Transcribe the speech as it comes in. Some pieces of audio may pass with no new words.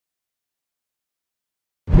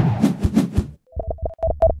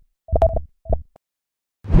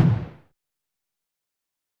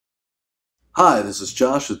Hi, this is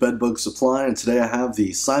Josh with Bedbug Supply, and today I have the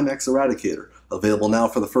Cimex Eradicator, available now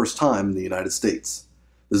for the first time in the United States.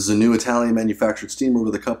 This is a new Italian manufactured steamer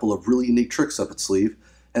with a couple of really unique tricks up its sleeve,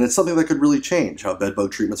 and it's something that could really change how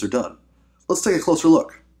bedbug treatments are done. Let's take a closer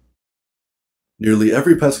look. Nearly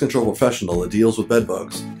every pest control professional that deals with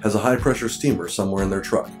bedbugs has a high-pressure steamer somewhere in their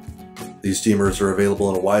truck. These steamers are available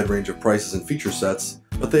in a wide range of prices and feature sets,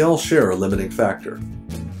 but they all share a limiting factor.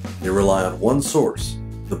 They rely on one source,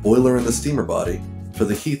 the boiler in the steamer body, for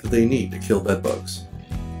the heat that they need to kill bedbugs.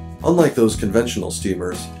 Unlike those conventional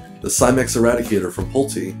steamers, the Cimex Eradicator from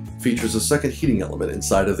Polti features a second heating element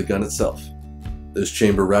inside of the gun itself. This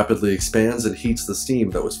chamber rapidly expands and heats the steam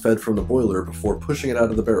that was fed from the boiler before pushing it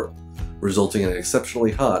out of the barrel, resulting in an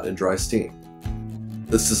exceptionally hot and dry steam.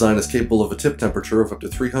 This design is capable of a tip temperature of up to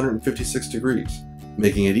 356 degrees,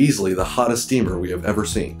 making it easily the hottest steamer we have ever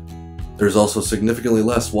seen. There is also significantly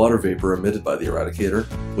less water vapor emitted by the Eradicator,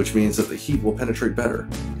 which means that the heat will penetrate better,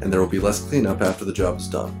 and there will be less cleanup after the job is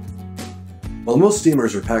done. While most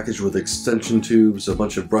steamers are packaged with extension tubes, a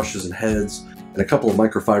bunch of brushes and heads, and a couple of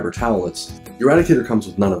microfiber towelettes, the Eradicator comes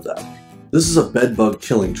with none of that. This is a bedbug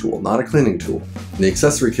killing tool, not a cleaning tool, and the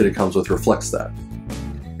accessory kit it comes with reflects that.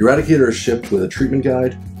 The Eradicator is shipped with a treatment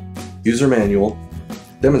guide, user manual,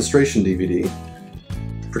 demonstration DVD,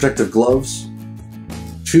 protective gloves,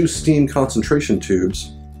 2 steam concentration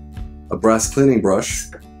tubes, a brass cleaning brush,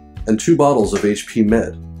 and 2 bottles of HP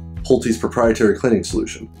Med, Polti's proprietary cleaning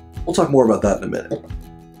solution. We'll talk more about that in a minute.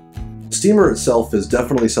 The steamer itself is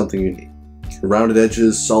definitely something unique. The rounded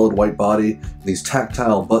edges, solid white body, and these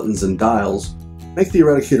tactile buttons and dials make the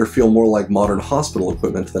Eradicator feel more like modern hospital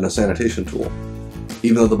equipment than a sanitation tool.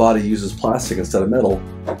 Even though the body uses plastic instead of metal,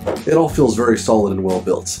 it all feels very solid and well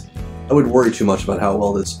built. I wouldn't worry too much about how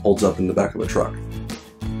well this holds up in the back of a truck.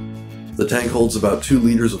 The tank holds about 2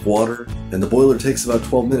 liters of water, and the boiler takes about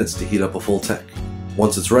 12 minutes to heat up a full tank.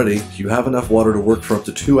 Once it's ready, you have enough water to work for up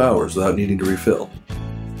to 2 hours without needing to refill.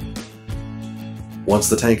 Once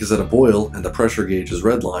the tank is at a boil and the pressure gauge is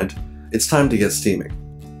redlined, it's time to get steaming.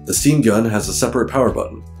 The steam gun has a separate power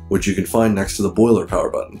button, which you can find next to the boiler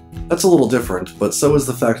power button. That's a little different, but so is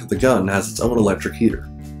the fact that the gun has its own electric heater.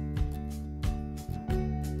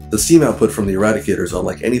 The steam output from the Eradicator is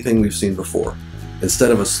unlike anything we've seen before.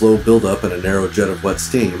 Instead of a slow buildup and a narrow jet of wet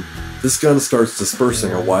steam, this gun starts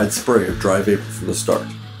dispersing a wide spray of dry vapor from the start.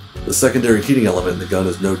 The secondary heating element in the gun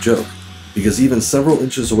is no joke, because even several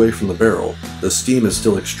inches away from the barrel, the steam is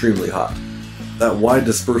still extremely hot. That wide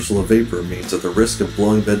dispersal of vapor means that the risk of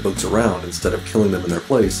blowing bedbugs around instead of killing them in their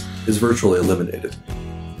place is virtually eliminated.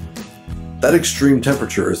 That extreme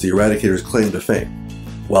temperature is the Eradicator's claim to fame.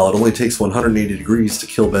 While it only takes 180 degrees to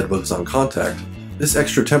kill bedbugs on contact, this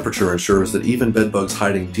extra temperature ensures that even bedbugs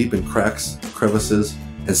hiding deep in cracks, crevices,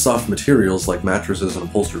 and soft materials like mattresses and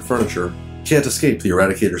upholstered furniture can't escape the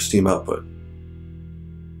Eradicator's steam output.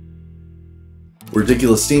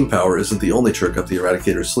 Ridiculous steam power isn't the only trick up the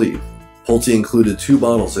Eradicator's sleeve. Polti included 2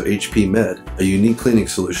 bottles of HP Med, a unique cleaning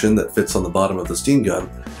solution that fits on the bottom of the steam gun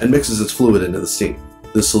and mixes its fluid into the steam.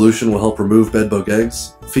 This solution will help remove bedbug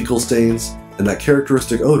eggs, fecal stains, and that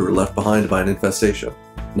characteristic odor left behind by an infestation.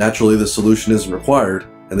 Naturally, this solution isn't required,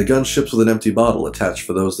 and the gun ships with an empty bottle attached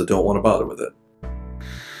for those that don't want to bother with it.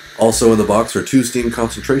 Also in the box are 2 steam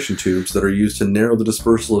concentration tubes that are used to narrow the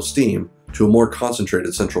dispersal of steam to a more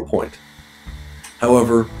concentrated central point.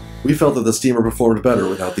 However, we felt that the steamer performed better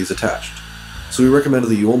without these attached, so we recommended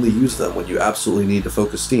that you only use them when you absolutely need to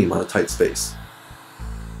focus steam on a tight space.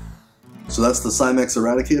 So that's the Cimex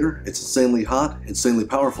Eradicator. It's insanely hot, insanely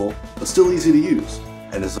powerful, but still easy to use,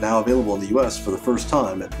 and is now available in the US for the first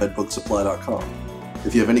time at bedbugsupply.com.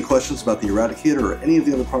 If you have any questions about the Eradicator or any of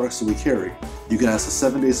the other products that we carry, you can ask us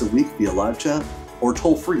 7 days a week via live chat or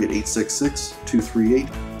toll free at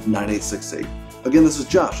 866-238-9868. Again, this is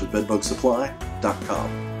Josh at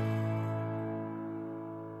bedbugsupply.com.